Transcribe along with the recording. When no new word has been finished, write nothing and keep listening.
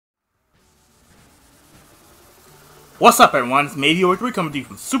What's up, everyone? It's Maybe03 coming to you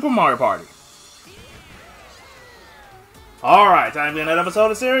from Super Mario Party. Alright, time to be another episode of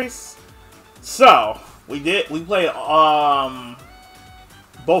the series. So, we played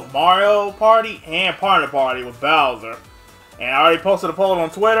both Mario Party and Partner Party with Bowser. And I already posted a poll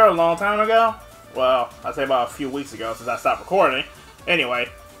on Twitter a long time ago. Well, I'd say about a few weeks ago since I stopped recording. Anyway,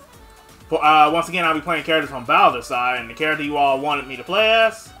 once again, I'll be playing characters from Bowser's side, and the character you all wanted me to play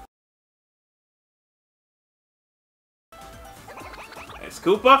as is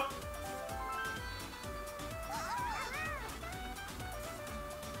Koopa.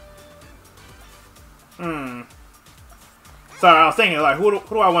 Sorry, I was thinking, like, who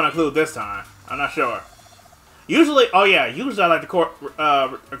do I want to include this time? I'm not sure. Usually I like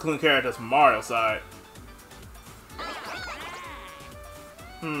to include characters from Mario's side.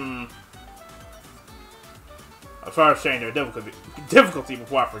 As far as changing their difficulty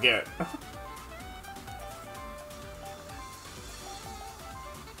before I forget.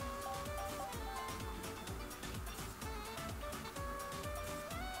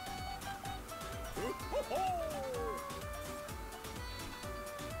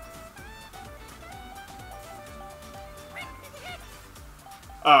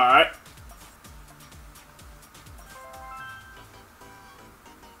 Alright.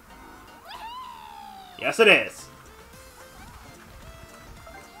 Yes, it is.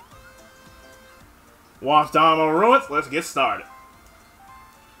 Wash down on ruins, let's get started.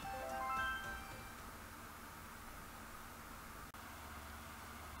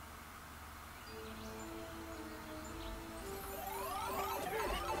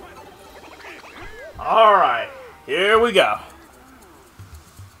 Alright, here we go.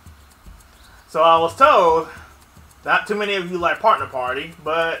 So I was told not too many of you like Partner Party,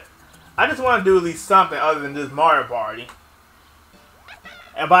 but I just want to do at least something other than just Mario Party.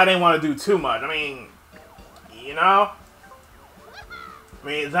 But I didn't want to do too much. I mean, you know? I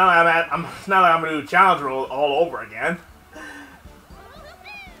mean, it's not like I'm going to do challenge roll all over again.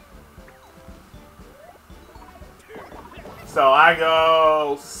 So I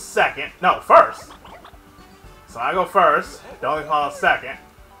go second. No, first. So I go first. Donkey Kong second.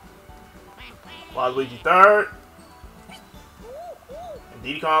 Waluigi third. And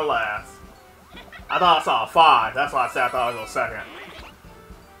Diddy Kong last. I thought I saw a 5. That's why I said I thought I'd go second.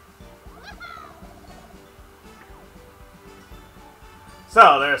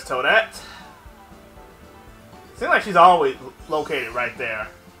 So, there's Toadette. Seems like she's always located right there.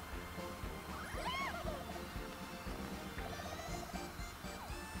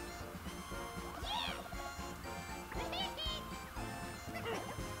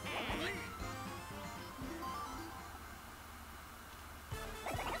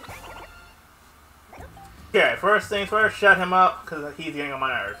 Okay, first things first, shut him up, because he's getting on my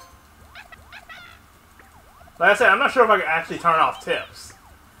nerves. Like I said, I'm not sure if I can actually turn off tips.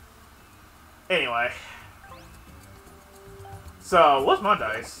 Anyway. So, what's my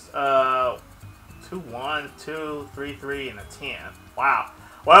dice? 2, 1, 2, 3, 3, and a 10. Wow.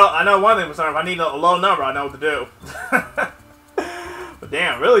 Well, I know one thing for certain. If I need a low number, I know what to do. But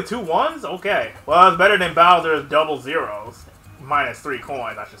damn, really? 2 1s? Okay. Well, it's better than Bowser's double zeros. Minus 3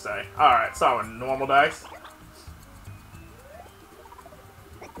 coins, I should say. Alright, start with normal dice.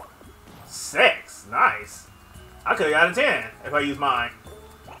 6. Nice. I could have got a 10 if I used mine.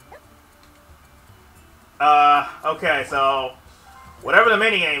 Okay, so whatever the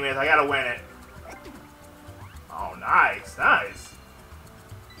minigame is, I gotta win it. Oh, nice, nice.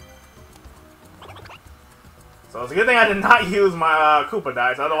 So it's a good thing I did not use my Koopa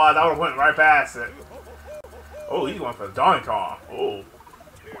dice, otherwise I would have went right past it. Oh, he's going for the Donkey Kong. Oh.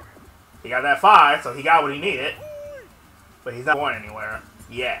 He got that 5, so he got what he needed. But he's not going anywhere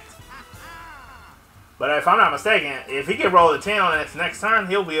yet. But if I'm not mistaken, if he can roll the 10 on its next turn,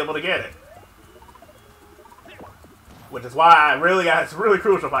 he'll be able to get it. Which is why it's really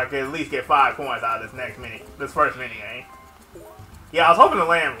crucial if I could at least get 5 points out of this first mini game. Yeah, I was hoping to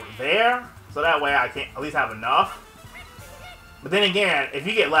land there, so that way I can at least have enough. But then again, if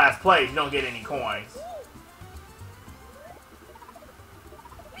you get last place, you don't get any coins.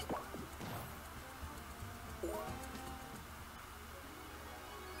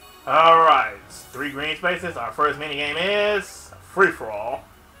 Alright, 3 green spaces. Our first minigame is free-for-all.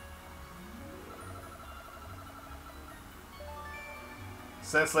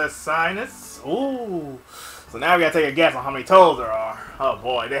 Senseless sinus. Ooh. So now we gotta take a guess on how many toads there are. Oh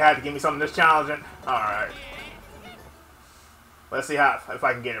boy, they had to give me something this challenging. Alright. Let's see if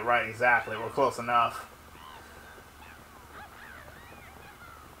I can get it right exactly. We're close enough.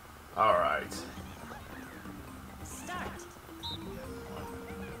 Alright. Start. 1,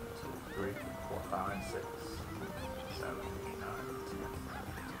 2, 3, 4, 5, 6. 7, 8, 9, 10,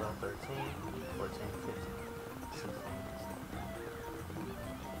 12, 13, 14, 15, 16.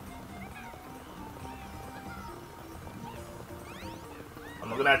 I'm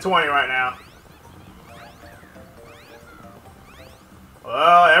looking at 20 right now.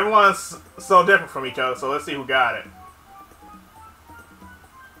 Well, everyone's so different from each other, so let's see who got it.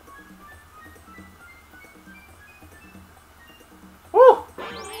 Woo!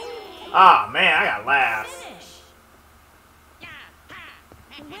 Ah, man, I got last.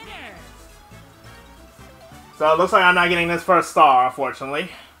 So it looks like I'm not getting this first star,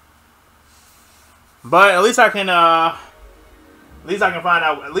 unfortunately. But at least I can, find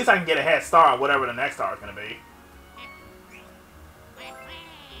out. At least I can get a head start on whatever the next star is gonna be.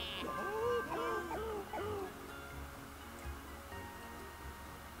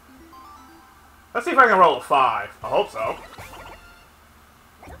 Let's see if I can roll a 5. I hope so.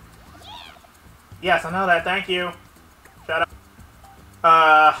 Yes, I know that. Thank you. Shut up.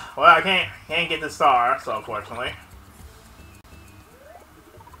 Well, I can't get the star, so unfortunately.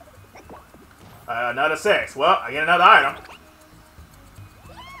 Another 6. Well, I get another item.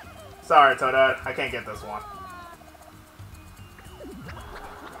 Sorry, Toadette. I can't get this one.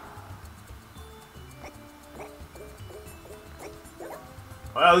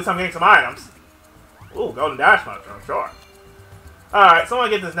 Well, at least I'm getting some items. Ooh, golden dash mushroom, sure. Alright, so I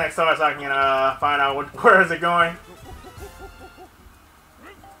want to get this next star so I can find out where is it going.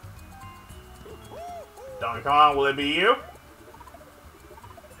 Donkey Kong, will it be you?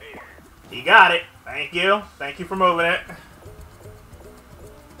 You got it. Thank you. Thank you for moving it.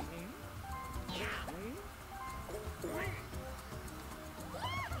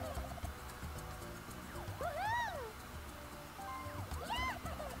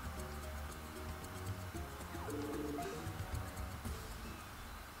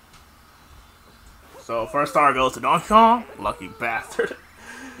 So, first star goes to Donkey Kong. Lucky bastard.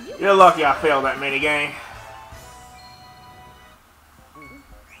 You're lucky I failed that minigame.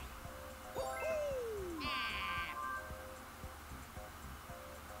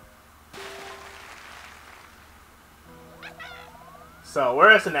 So,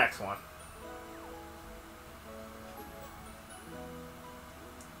 where is the next one?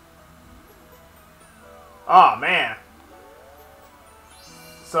 Oh, man.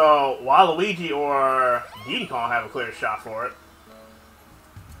 So, Waluigi or Diddy Kong have a clear shot for it.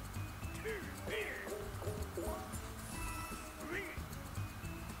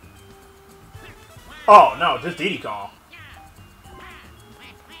 Oh, no, just Diddy Kong.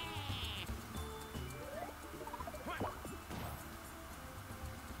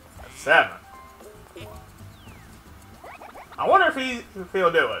 That's 7. I wonder if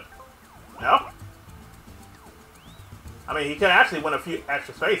he'll do it. No? I mean, he could actually win a few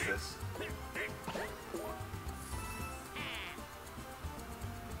extra spaces.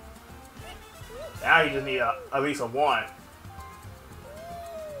 Now he just needs at least a 1.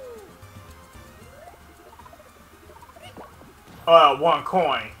 One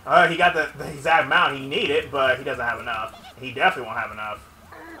coin. He got the exact amount he needed, but he doesn't have enough. He definitely won't have enough.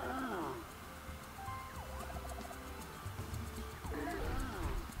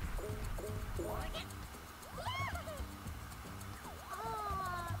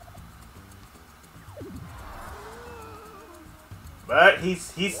 But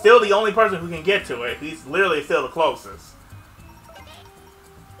he's still the only person who can get to it. He's literally still the closest.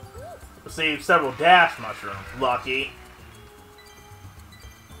 Received several dash mushrooms. Lucky.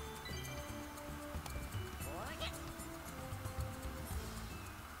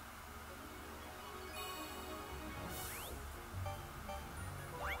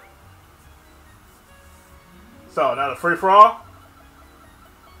 So, another free-for-all?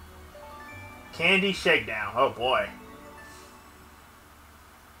 Candy Shakedown. Oh boy.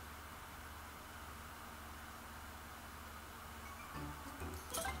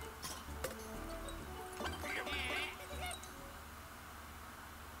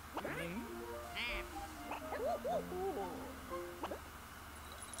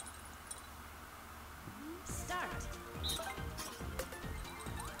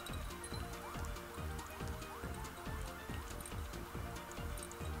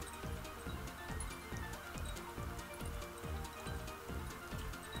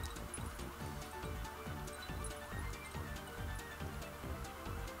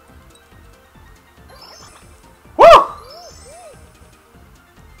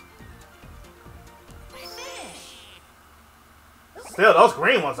 Still, those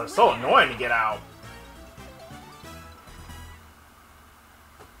green ones are so annoying to get out.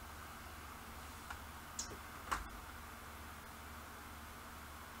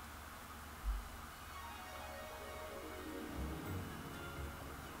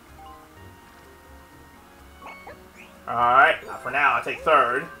 Alright, for now, I take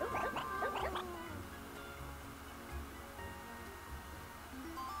third.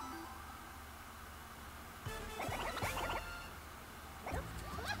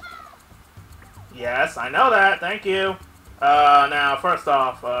 Yes, I know that. Thank you. Now, first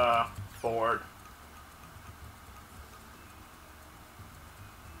off, forward.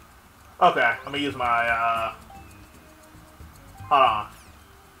 Okay, let me use my, hold on.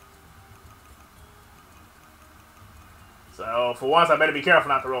 So, for once, I better be careful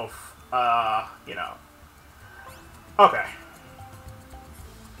not to roll, you know. Okay.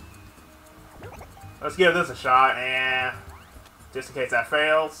 Let's give this a shot, and just in case that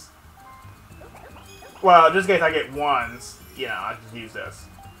fails. Well, just in case I get ones, you know, I just use this.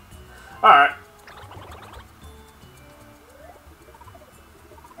 Alright.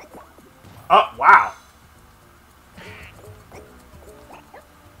 Oh, wow.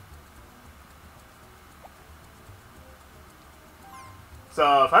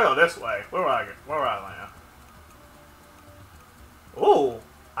 So, if I go this way, where will I land? Ooh,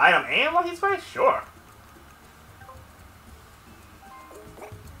 item and lucky space? Sure.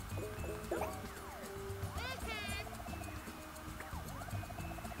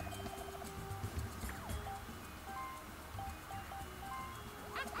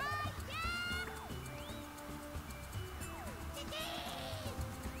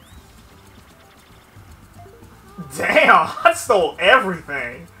 Damn, I stole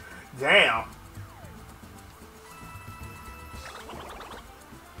everything. Damn.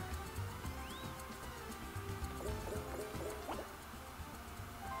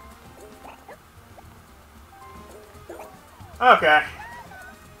 Okay.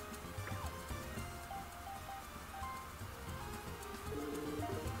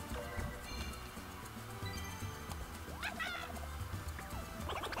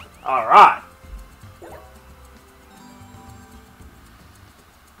 All right.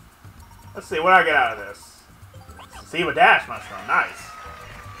 Let's see what I get out of this. See a dash mushroom. Nice.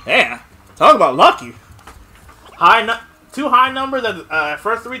 Yeah. Talk about lucky. Two high numbers at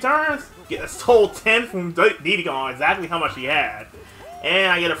first 3 turns. Get a total 10 from Diddy Kong, exactly how much he had.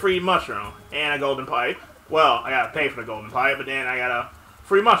 And I get a free mushroom. And a golden pipe. Well, I gotta pay for the golden pipe, but then I got a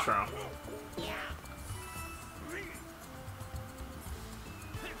free mushroom.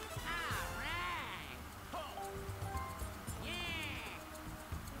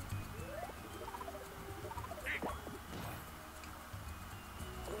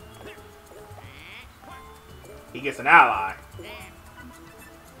 He gets an ally.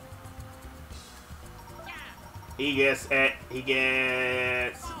 He gets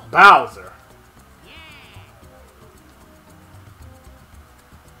Bowser.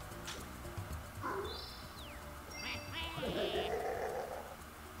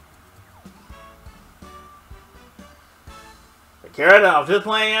 The character I was just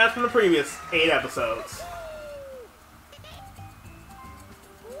playing as from the previous 8 episodes.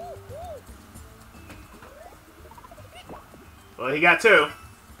 Well, he got 2.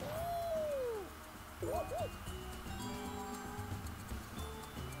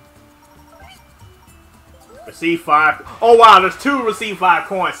 Receive 5. Oh wow, there's 2 receive 5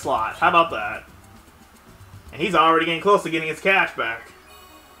 coin slots. How about that? And he's already getting close to getting his cash back.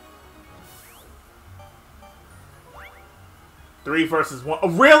 3 versus 1. Oh,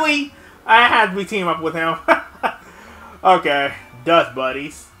 really? I had to team up with him. Okay, dust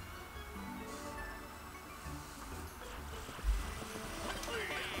buddies.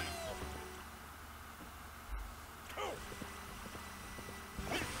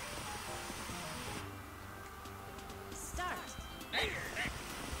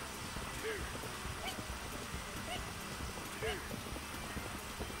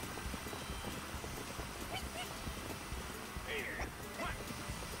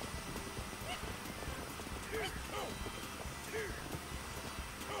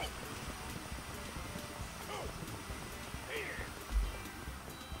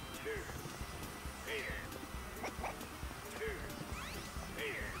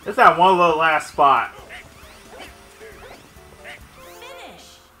 Just that one little last spot.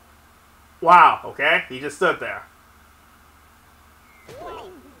 Finish. Wow, okay. He just stood there.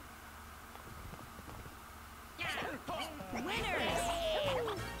 Winners.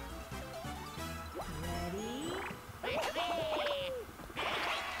 Ready?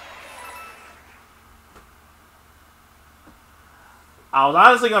 I was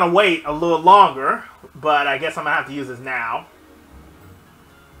honestly going to wait a little longer, but I guess I'm going to have to use this now.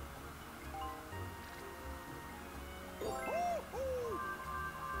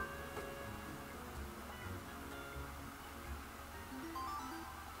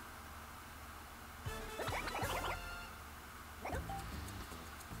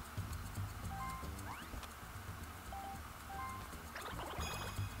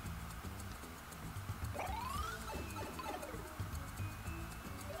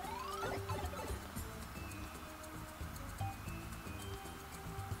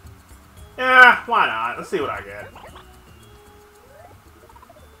 Yeah, why not? Let's see what I get.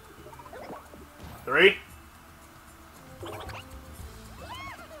 3.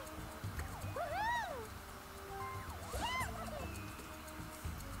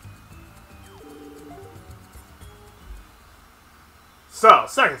 So,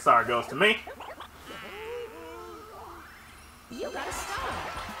 second star goes to me. You got a star.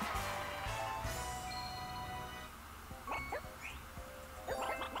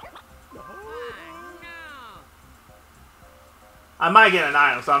 I might get an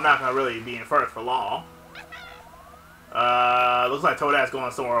item, so I'm not gonna really be in first for long. Looks like Toadette's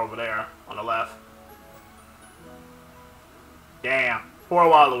going somewhere over there on the left. Damn, poor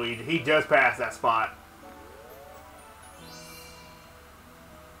Waluigi. He just passed that spot.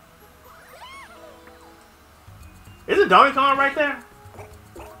 Isn't Donkey Kong right there?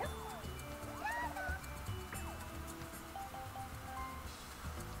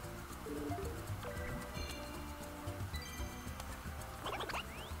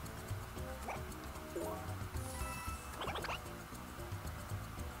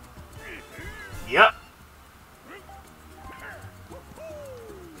 Yep.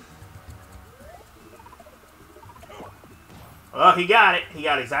 Well, he got it. He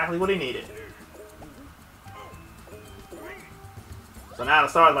got exactly what he needed. So now the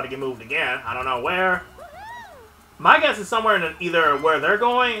star's about to get moved again. I don't know where. My guess is somewhere in either where they're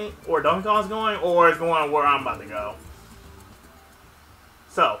going, or Donkey Kong's going, or it's going where I'm about to go.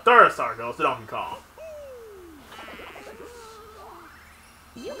 So, third star goes to Donkey Kong.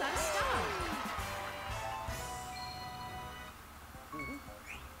 You got a star.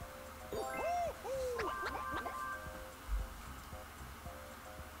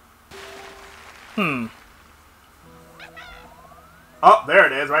 Oh, there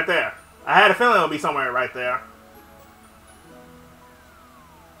it is, right there. I had a feeling it would be somewhere right there.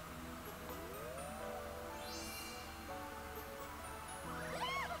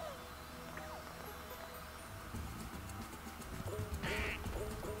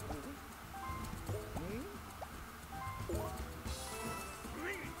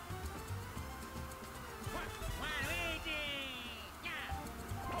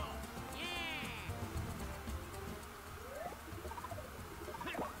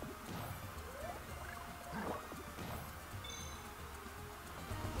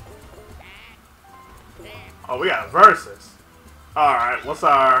 Oh, we got a versus. Alright, what's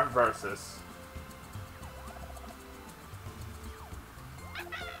our versus?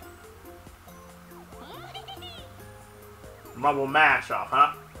 Rumble mash off,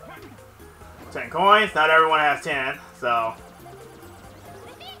 huh? 10 coins. Not everyone has 10, so.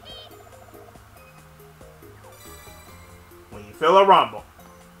 When you feel a rumble.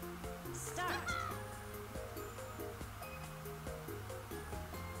 Start.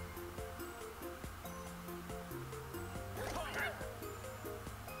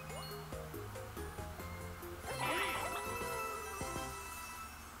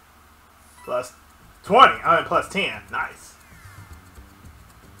 Plus 20. I mean, plus 10. Nice.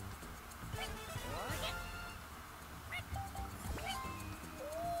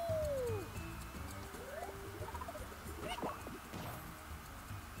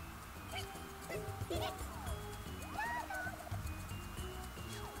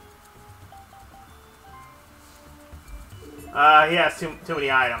 He has too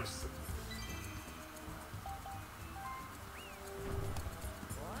many items.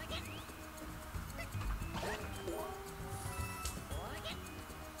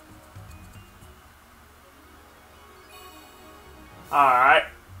 Alright.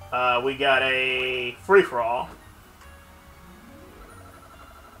 We got a free-for-all.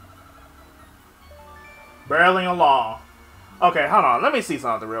 Barreling along. Okay, hold on. Let me see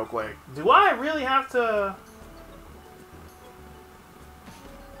something real quick. Do I really have to...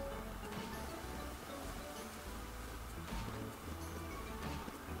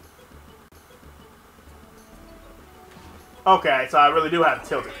 Okay, so I really do have to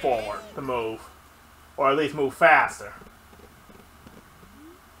tilt it forward to move. Or at least move faster.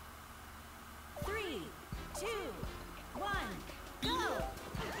 3, 2, 1, go!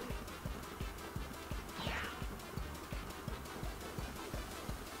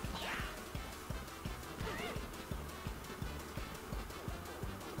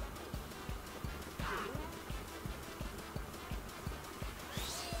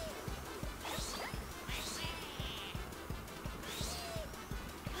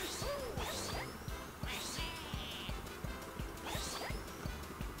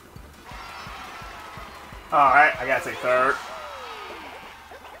 Alright, I gotta take third.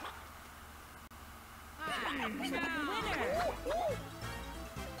 Winner!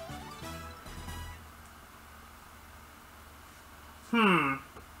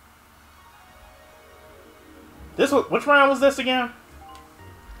 This was, which round was this again?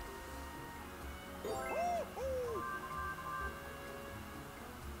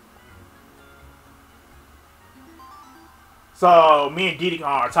 So, me and Diddy Kong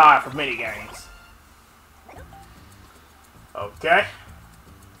are tied for minigames. Okay.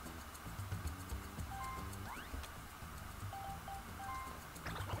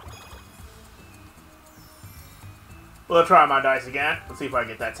 We'll try my dice again. Let's see if I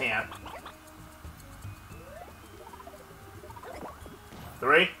get that 10.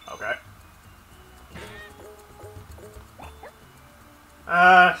 3? Okay.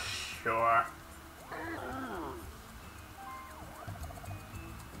 Sure.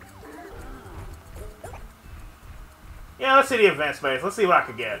 Yeah, let's see the event space. Let's see what I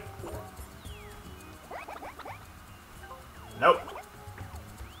could get. Nope.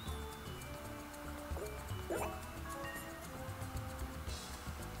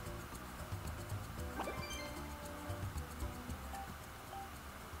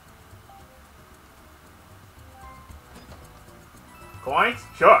 Coins?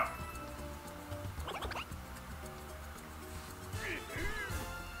 Sure.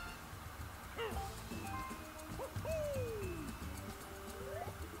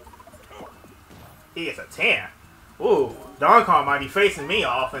 He gets a 10. Ooh, Donkey Kong might be facing me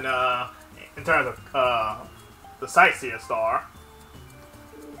off in terms of the Sightseer star.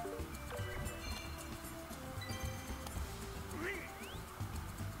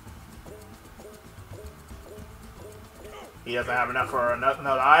 He doesn't have enough for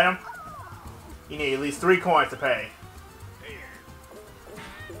another item. You need at least 3 coins to pay.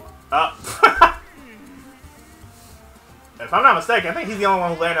 If I'm not mistaken, I think he's the only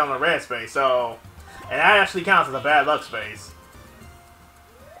one who landed on the red space, so... And that actually counts as a bad luck space.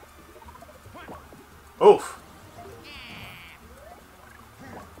 Oof.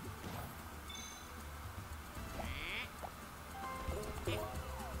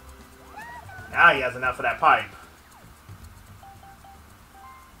 Now he has enough for that pipe.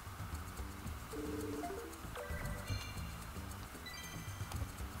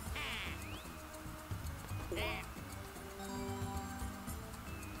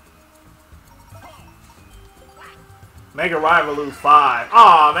 Make a rival lose 5.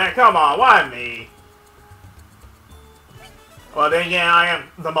 Aw, man, come on, why me? Well, then again, I am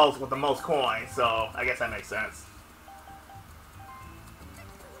the most with the most coins, so I guess that makes sense.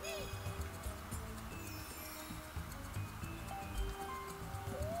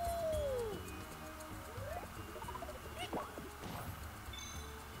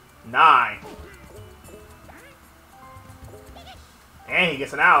 Nine. And he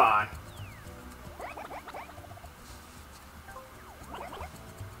gets an ally.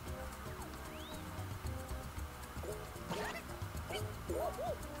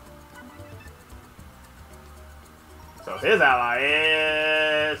 So his ally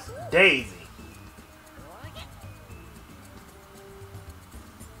is Daisy.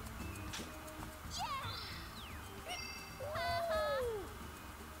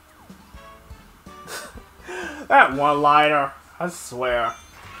 That one-liner, I swear.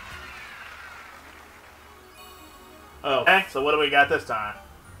 Okay, so what do we got this time?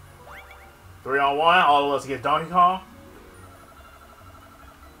 3-on-1, all of us get Donkey Kong.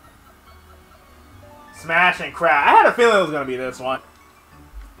 Smash and Crash. I had a feeling it was going to be this one.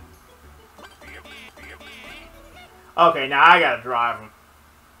 Okay, now I got to drive him.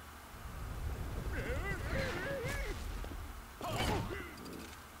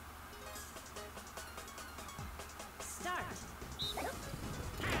 Start.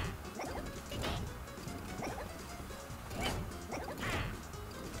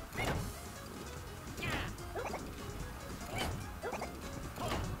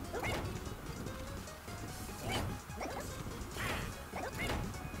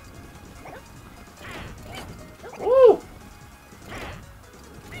 Woo!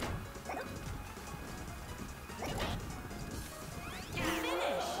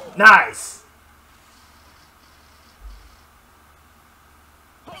 Nice!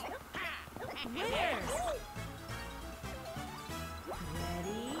 Winners.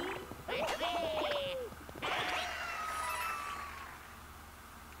 Ready?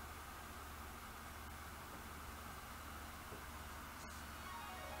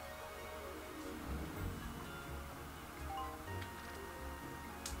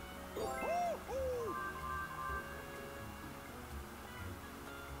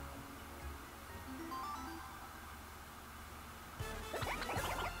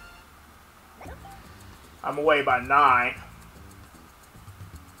 I'm away by 9.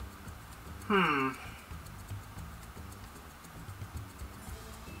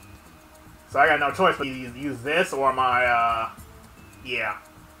 So I got no choice but to use this or my, yeah.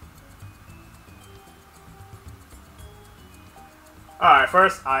 Alright,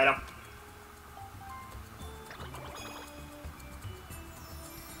 first item.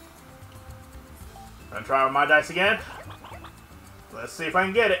 Gonna try with my dice again. Let's see if I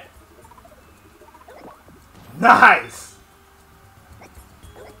can get it. Nice!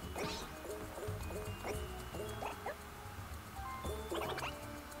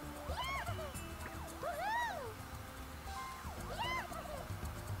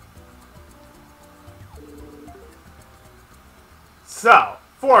 So,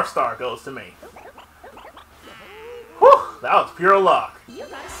 4-star goes to me. Whew, that was pure luck. You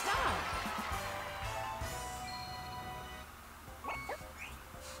got a star.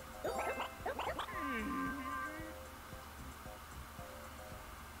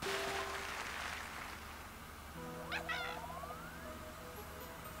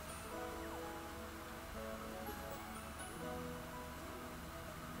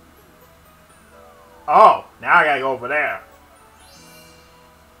 Oh, now I gotta go over there.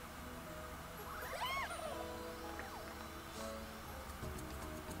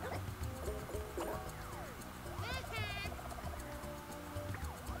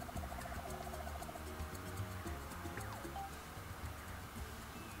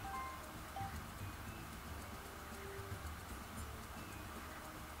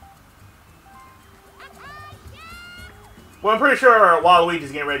 Well, I'm pretty sure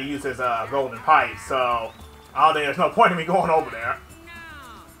Waluigi's getting ready to use his golden pipe, so I don't think there's no point in me going over there.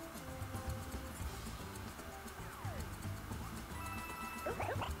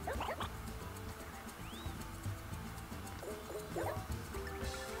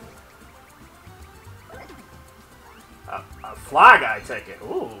 A Fly Guy ticket.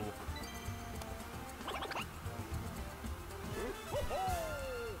 Ooh.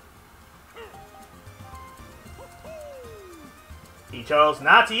 He chose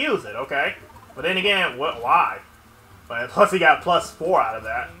not to use it, okay. But then again, why? But plus he got +4 out of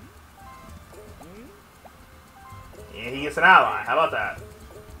that. Yeah, he gets an ally. How about that?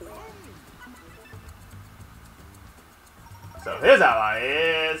 So his ally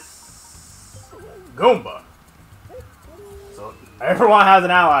is Goomba. So everyone has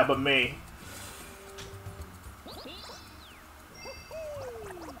an ally but me.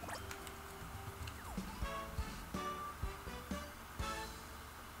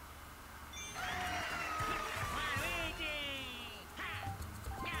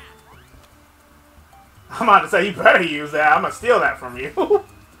 I'm about to say, you better use that. I'm gonna steal that from you.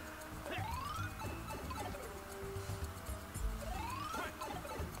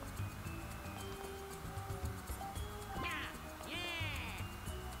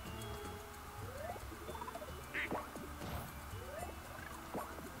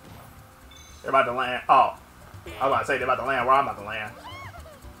 They're about to land. Oh. I was about to say they're about to land where I'm about to land.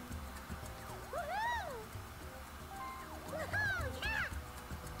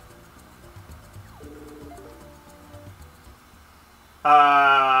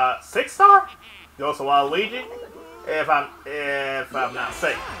 Six-star goes to Waluigi, if I'm not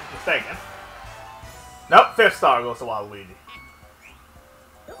mistaken. Nope, 5th-star goes to Waluigi.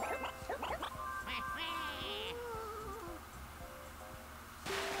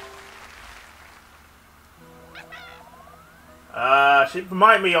 She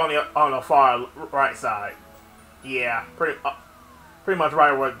might be on the far right side. Yeah, pretty much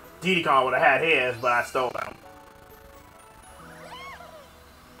right where Diddy Kong would have had his, but I stole them.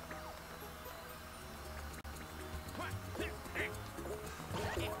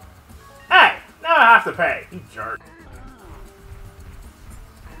 Hey, now I have to pay. You jerk.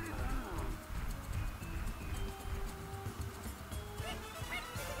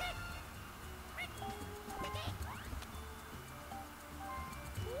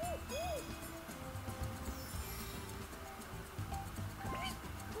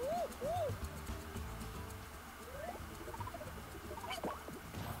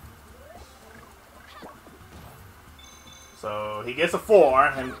 So he gets a 4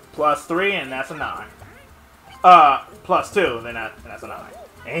 and +3, and that's a 9. +2, then that's a 9.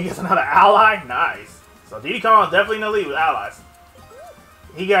 And he gets another ally. Nice. So Diddy Kong is definitely in the lead with allies.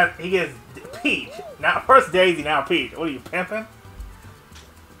 He gets Peach. Now first Daisy, now Peach. What are you pimping?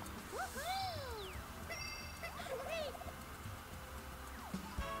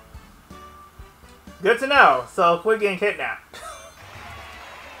 Good to know. So quit getting kidnapped.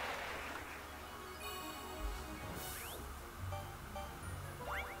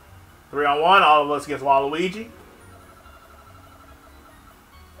 3-on-1, all of us against Waluigi.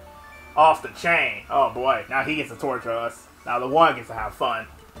 Off the chain. Oh boy, now he gets to torture us. Now the one gets to have fun.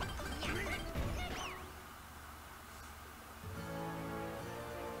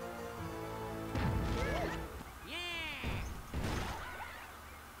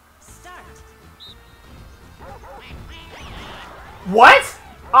 What?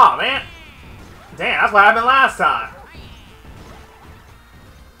 Oh man. Damn, that's what happened last time.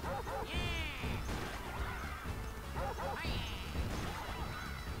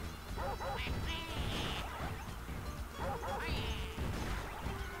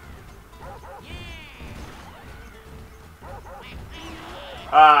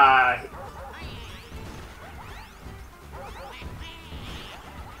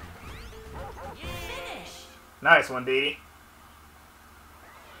 Finish. Nice one, Dee.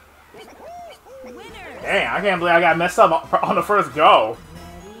 Winner. Dang, I can't believe I got messed up on the first go.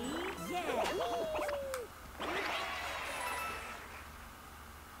 Ready? Yeah.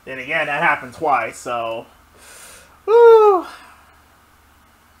 Then again, that happened twice, so... Woo!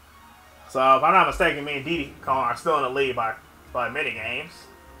 So, if I'm not mistaken, me and Dee are still in the lead by many games.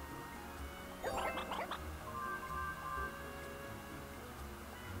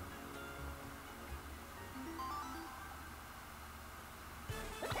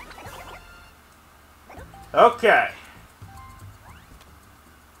 Okay.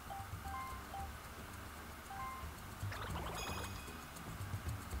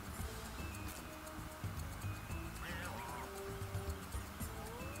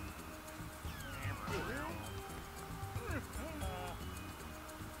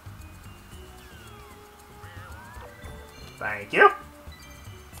 Thank you.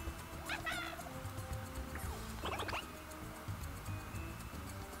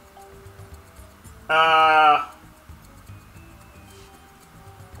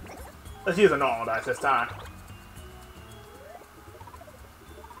 Let's use a normal dice this time.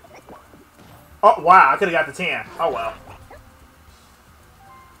 Oh, wow, I could've got the 10. Oh, well.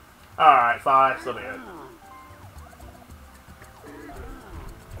 Alright, 5, still be good.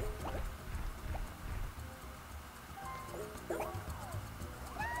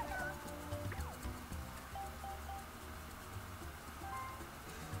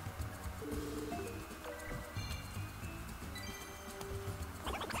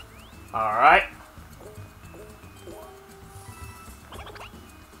 Alright.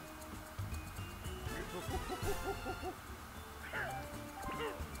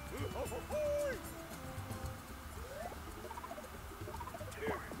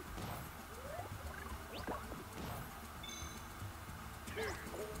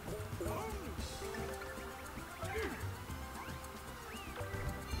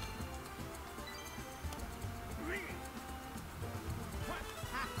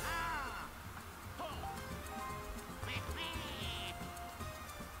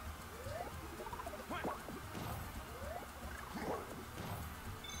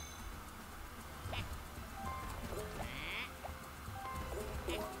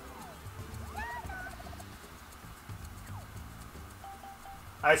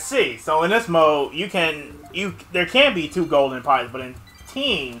 I see. So in this mode, there can be 2 golden parties, but in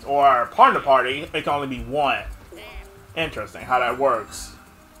teams or partner party, it can only be 1. Interesting how that works.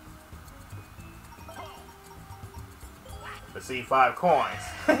 Let's see, 5 coins.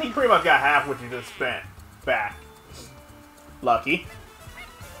 You pretty much got half what you just spent back. Lucky.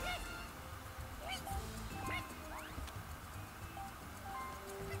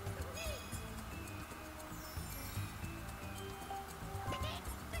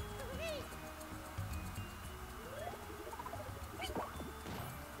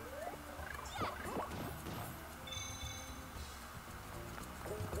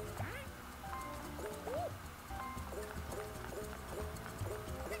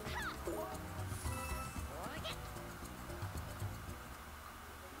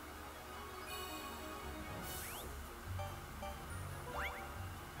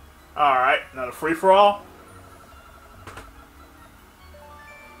 Alright, another free-for-all.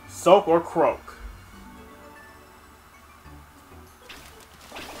 Soak or croak.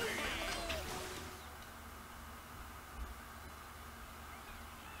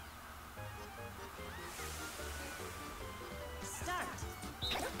 Start.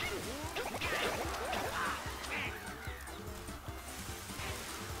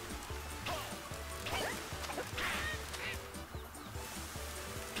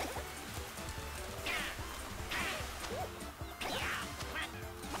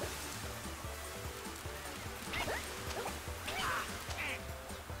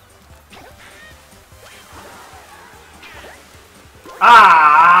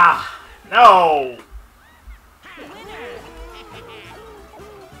 Ah! No!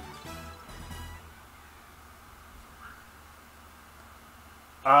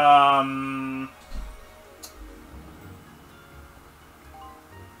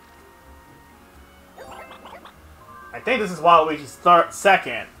 I think this is Waluigi's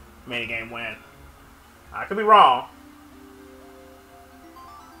second minigame win. I could be wrong.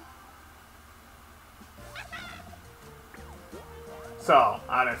 So,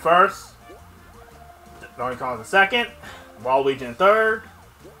 I'm in first. Donkey Kong's in second. Waluigi in third.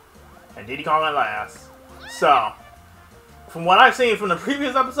 And Diddy Kong in last. So, from what I've seen from the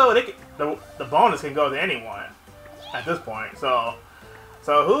previous episode, the bonus can go to anyone at this point. So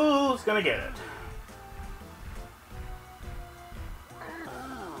who's gonna get it?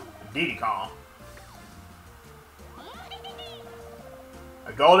 Diddy Kong.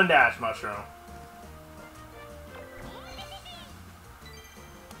 A golden dash mushroom.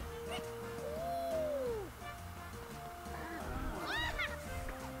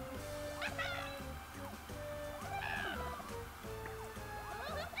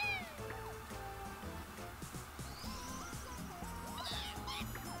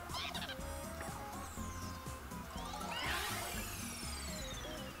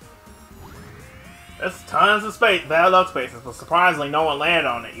 There's tons of space, bad luck spaces, but surprisingly no one landed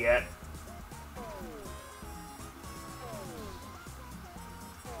on it yet.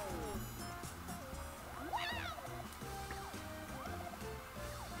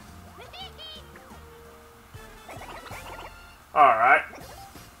 Alright.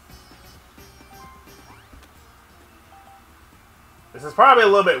 This is probably a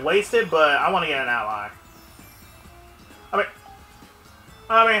little bit wasted, but I want to get an ally.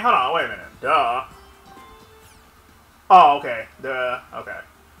 I mean, hold on, wait a minute. Duh. Oh, okay. Duh. Okay.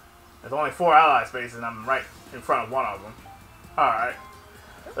 There's only 4 ally spaces, and I'm right in front of one of them. Alright.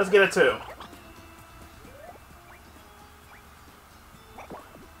 Let's get a 2.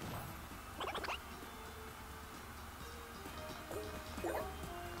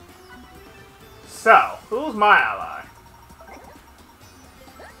 So, who's my ally?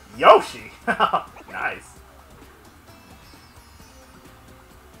 Yoshi! Nice.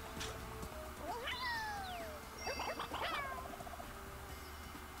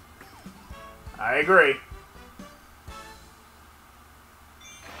 I agree.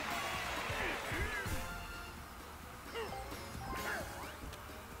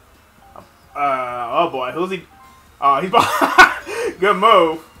 Oh boy, who's he? Oh, he's good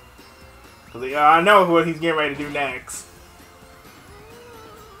move. I know what he's getting ready to do next.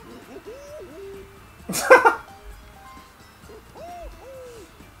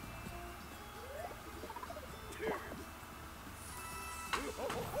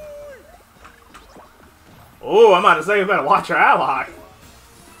 Oh, I'm about to say you better watch your ally.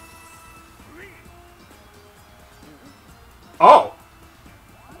 Oh.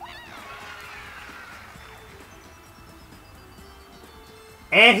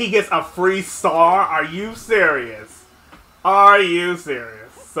 And he gets a free star? Are you serious? Are you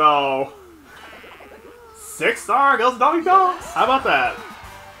serious? So, 6 star goes to Donkey Kong? How about that?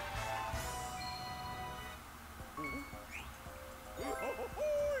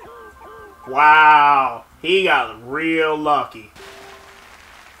 Wow. He got real lucky.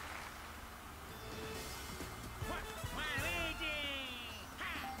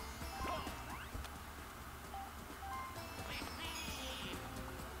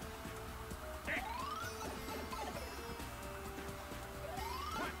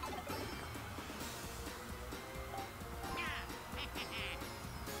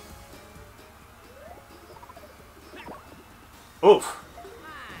 Oof.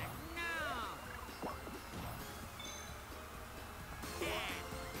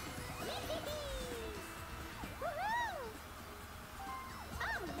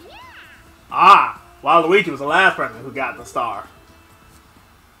 Ah, Waluigi was the last person who got the star.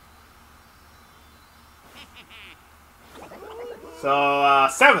 So,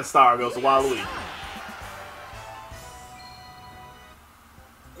 7 star goes to Waluigi.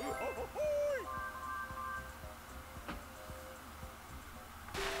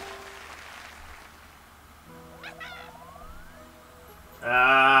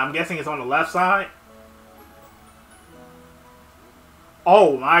 I'm guessing it's on the left side.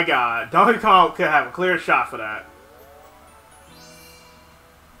 Oh my god, Donkey Kong could have a clear shot for that.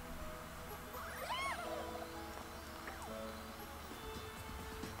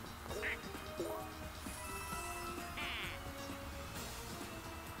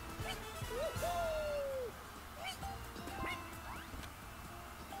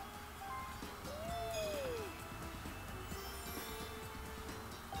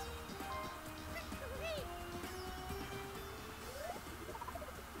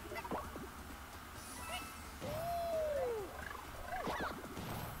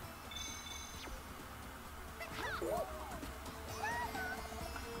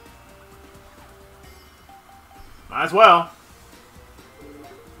 Might as well.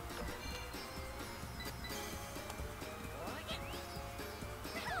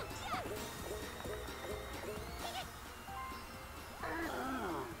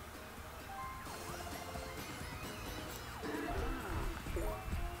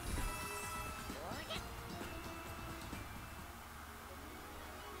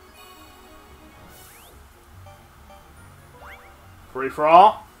 Free for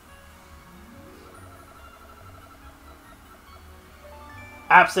all.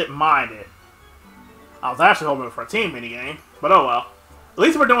 Absent-minded. I was actually hoping for a team minigame, but oh well. At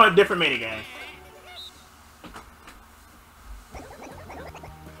least we're doing a different minigame.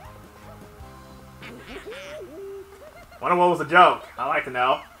 Wonder what was the joke? I'd like to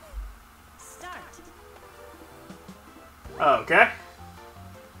know. Start. Okay.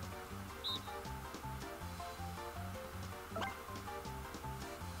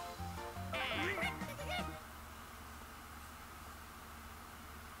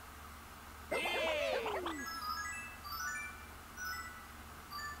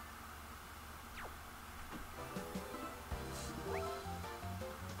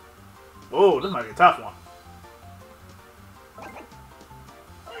 Oh, this might be a tough one.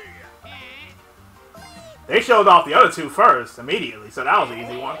 They showed off the other two first, immediately, so that was an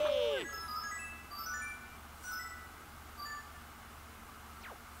easy one.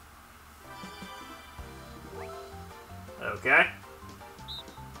 Okay.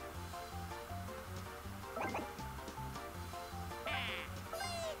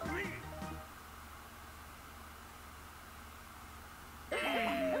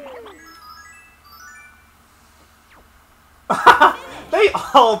 They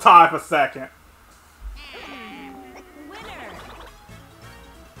all tie for second. Winner.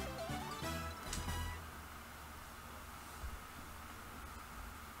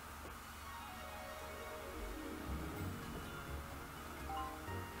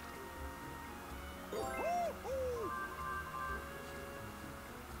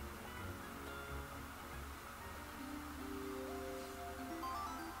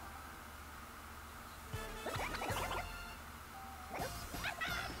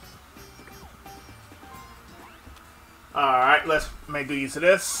 Alright, let's make good use of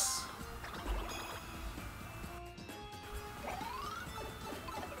this.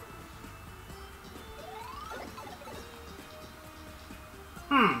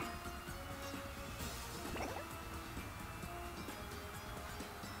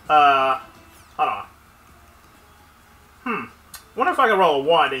 Hold on. Wonder if I can roll a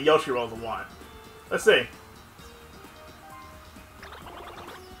 1 and Yoshi rolls a 1. Let's see.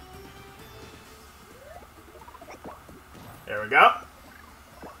 There we go.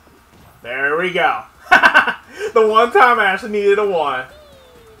 There we go. The one time I actually needed a 1.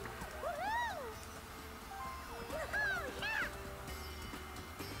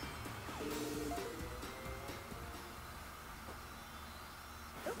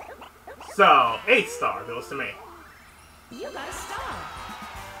 So, 8 star goes to me. You got a star.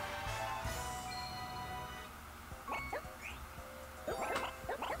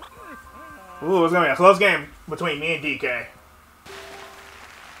 Ooh, it's gonna be a close game between me and DK.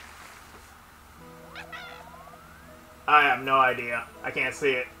 I have no idea. I can't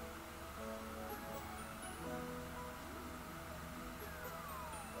see it.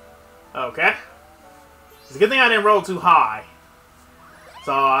 Okay. It's a good thing I didn't roll too high.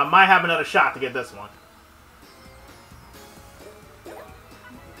 So I might have another shot to get this one.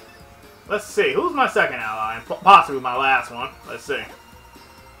 Let's see. Who's my second ally? And possibly my last one. Let's see.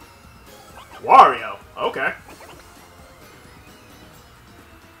 Wario. Okay.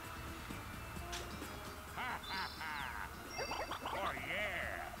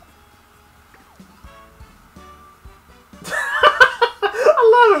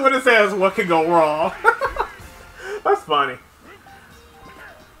 I love it when it says what could go wrong. That's funny.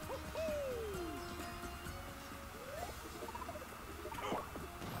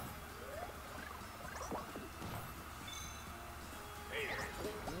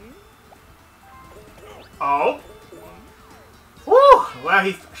 Oh. Woo! Wow,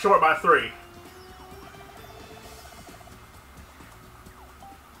 he's short by 3.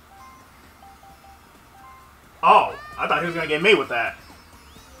 Oh, I thought he was gonna get me with that.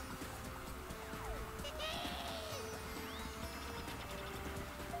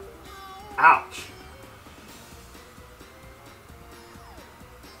 Ouch.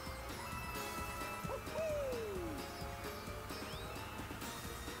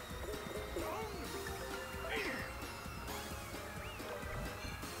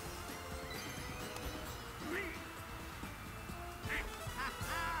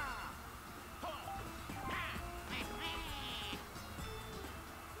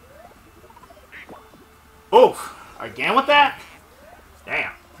 Oof. Again with that?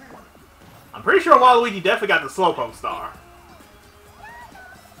 Damn. I'm pretty sure Waluigi definitely got the Slowpoke star.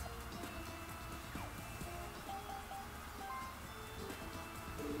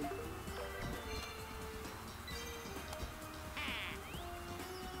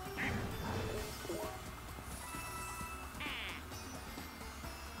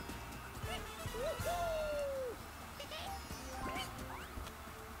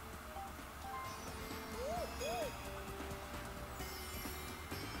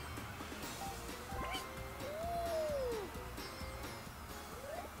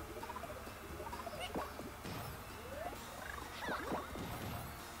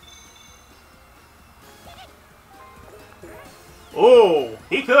 Oh,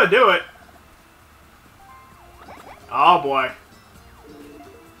 he could do it. Oh boy.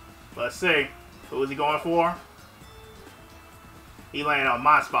 Let's see. Who is he going for? He landed on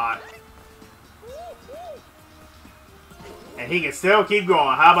my spot. And he can still keep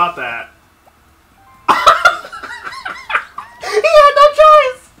going. How about that? He had no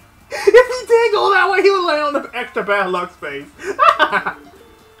choice! If he did go that way, he would land on the extra bad luck space.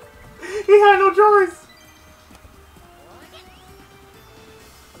 He had no choice.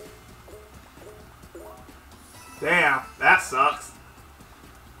 Damn, that sucks.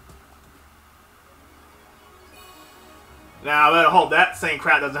 Now, I better hope that same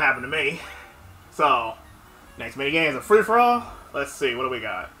crap doesn't happen to me. So, next minigame is a free-for-all. Let's see, what do we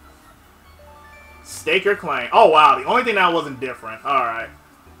got? Stake your claim. Oh, wow, the only thing that wasn't different. Alright.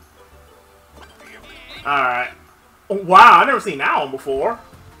 Alright. Wow, I've never seen that one before.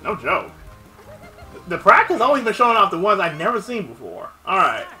 No joke. The practice has always been showing off the ones I've never seen before.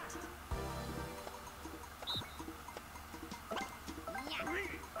 Alright.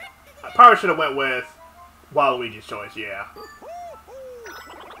 I probably should have went with Waluigi's choice, yeah.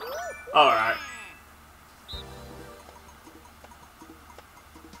 Alright.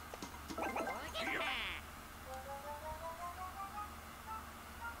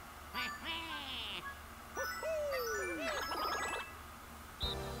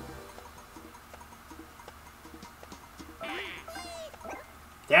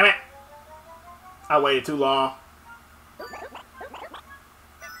 Damn it! I waited too long.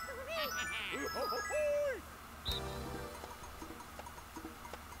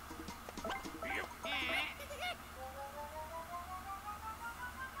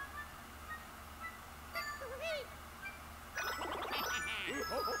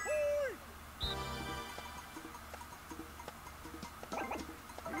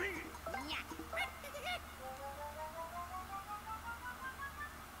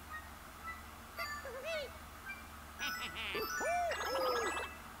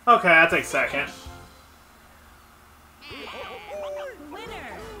 Okay, I'll take second.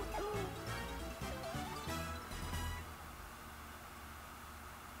 Winner.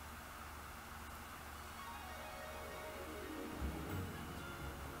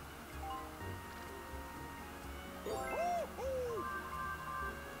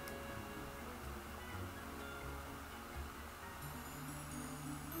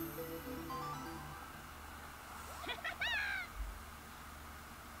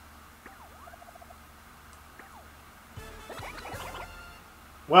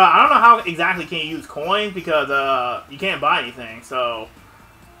 Well, I don't know how exactly can you use coins because you can't buy anything. So,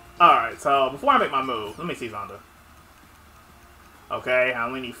 all right. So before I make my move, let me see Zonda. Okay, I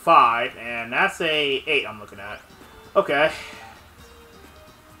only need 5, and that's a 8 I'm looking at. Okay.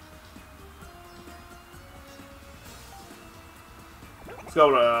 Let's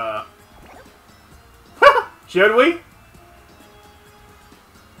go to. Should we?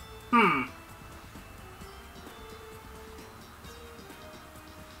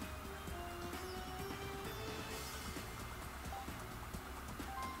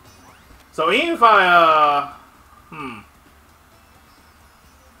 So even if I,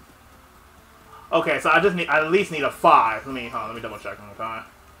 Okay, so I at least need a 5. Let me double check one more time.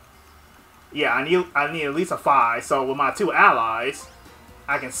 Yeah, I need at least a 5. So with my 2 allies,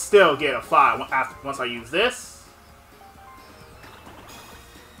 I can still get a 5 once I use this.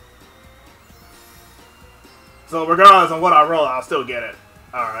 So regardless of what I roll, I'll still get it.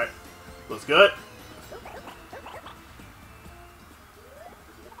 All right, looks good.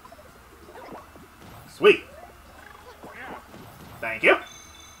 Sweet. Thank you.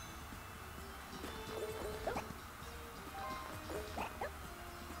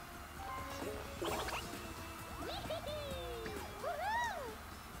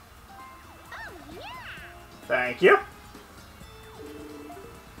 Thank you.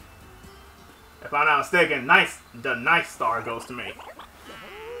 If I'm not mistaken, the nice star goes to me.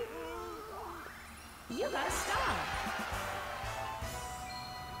 You got a star.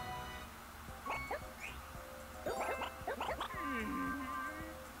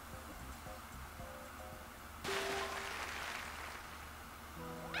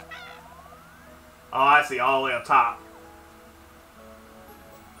 Oh, I see, all the way up top.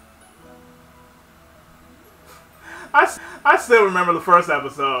 I still remember the first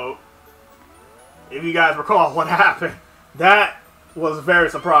episode. If you guys recall what happened, that was very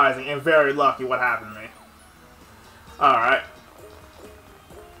surprising and very lucky what happened to me. Alright.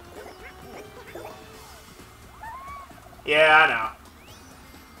 Yeah,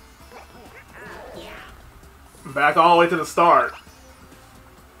 I know. Back all the way to the start.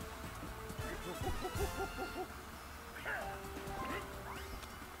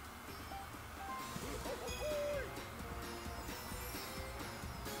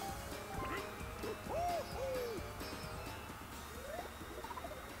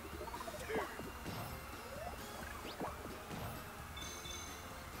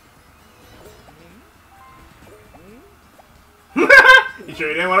 You sure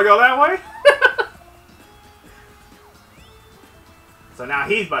you didn't want to go that way? So now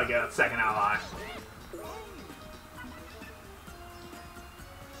he's about to get a second ally.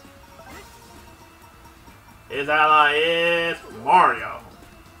 His ally is Mario.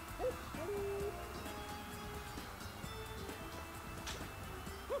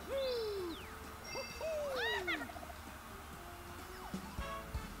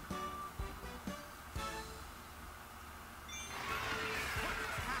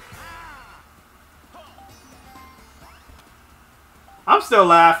 I'm still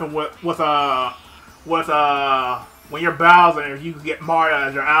laughing with when you're Bowser and you can get Mario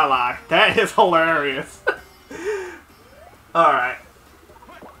as your ally. That is hilarious. Alright.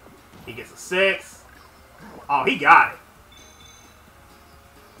 He gets a 6. Oh, he got it.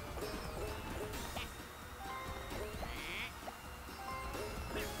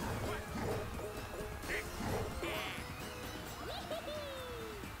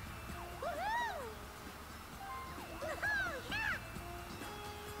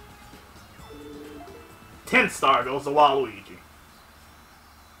 $10 goes to Waluigi.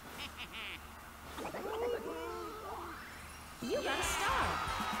 You got a star.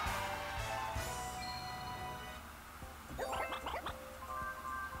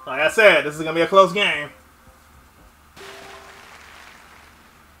 Like I said, this is gonna be a close game.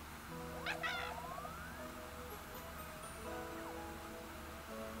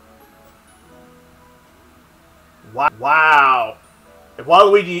 Wow. If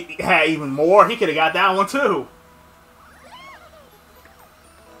Waluigi had even more, he could have got that one too.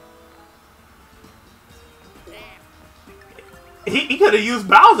 He could have used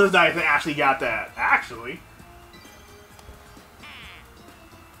Bowser's dice and actually got that. Actually.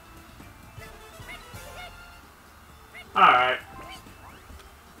 Alright.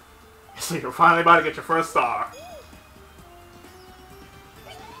 So you're finally about to get your first star.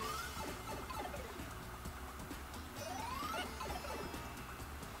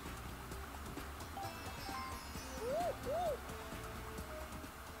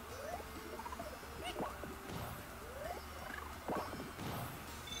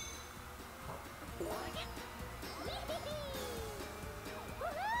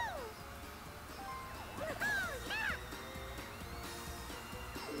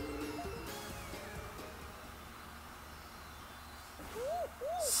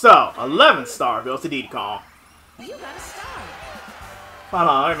 So, 11 goes to Diddy Kong. You got a star. Hold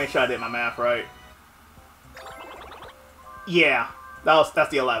on, let me make sure I did my math right. Yeah, that's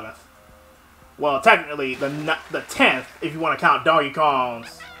the 11th. Well, technically, the 10th, if you want to count Donkey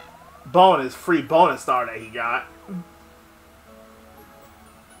Kong's free bonus star that he got.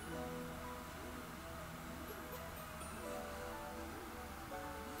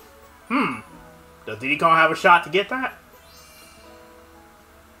 Does Diddy Kong have a shot to get that?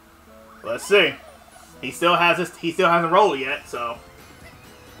 Let's see. He still hasn't rolled yet, so.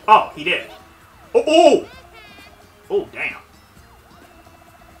 Oh, he did. Oh, oh! Oh, damn.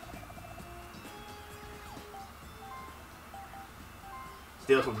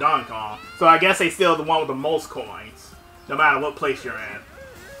 Steals from Donkey Kong. So I guess they steal the one with the most coins, no matter what place you're in.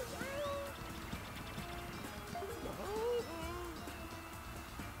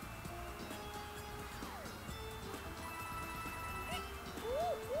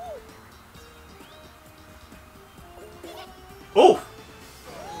 Oof!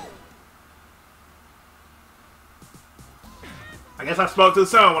 I guess I spoke too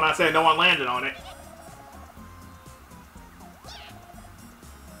soon when I said no one landed on it.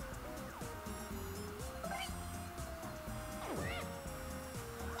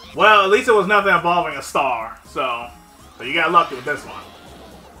 Well, at least it was nothing involving a star, so you got lucky with this one.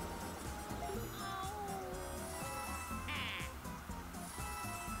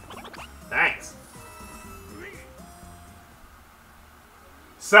 Thanks.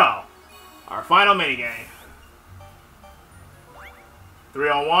 So, our final minigame.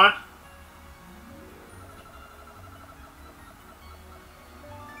 3-on-1.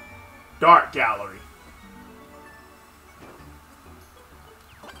 Dark Gallery.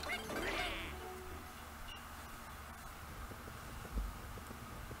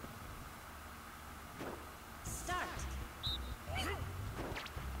 Start.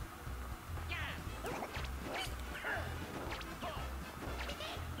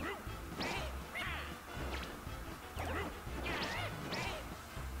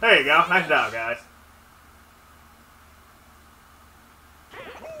 There you go. Nice job, guys.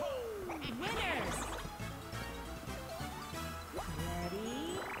 Winners.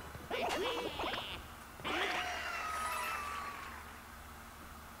 Ready?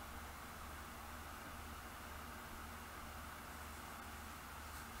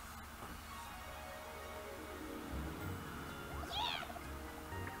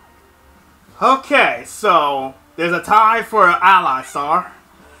 Okay, so there's a tie for an ally star.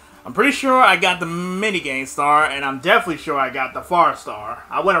 I'm pretty sure I got the minigame star, and I'm definitely sure I got the far star.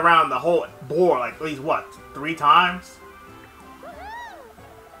 I went around the whole board like at least, what, 3 times?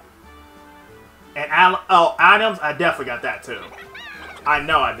 And items, I definitely got that too. I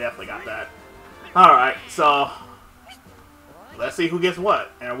know I definitely got that. Alright, so let's see who gets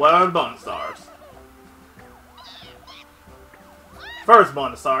what, and what are the bonus stars. First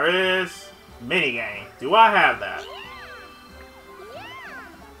bonus star is minigame. Do I have that?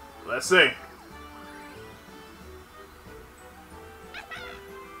 Let's see.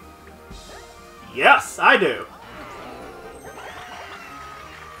 Yes, I do.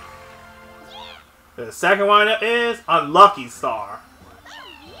 The second one is Unlucky Star.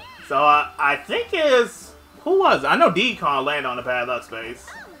 So I think is who was it? I know Decon landed on the bad luck space.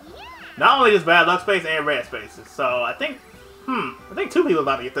 Not only just bad luck space and red spaces. So I think I think 2 people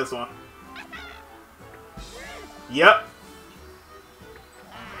about to get this one. Yep.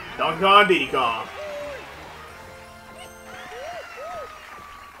 Donkey Kong, Diddy Kong.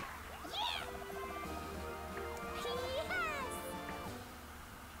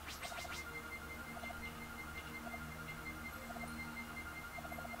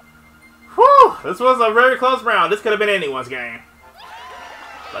 Whew! This was a very close round. This could have been anyone's game.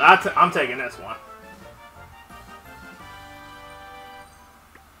 But I'm taking this one.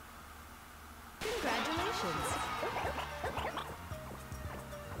 Congratulations.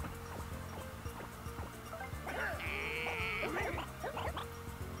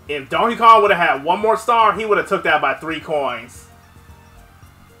 If Donkey Kong would have had 1 more star, he would have took that by 3 coins.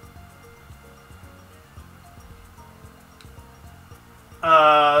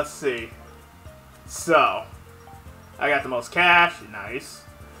 Let's see. So, I got the most cash. Nice.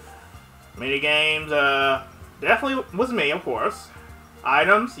 Minigames, definitely was me, of course.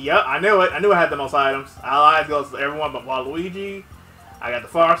 Items, yep, I knew it. I knew I had the most items. Allies goes to everyone but Waluigi. I got the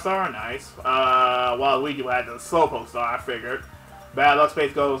far star, nice. Waluigi had the slowpoke star, I figured. Bad luck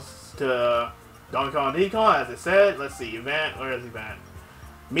space goes to Donkey Kong Diddy Kong, as it said. Let's see, event, where is event?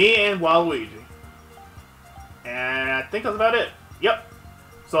 Me and Waluigi. And I think that's about it. Yep.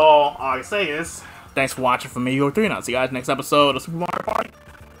 So, all I can say is, thanks for watching from me, Yo3, and I'll see you guys next episode of Super Mario Party.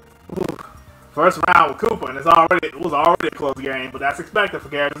 Ooh. First round with Koopa, and it was already a close game, but that's expected for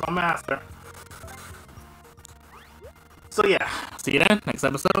characters on Master. So yeah, see you then, next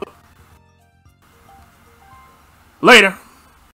episode. Later!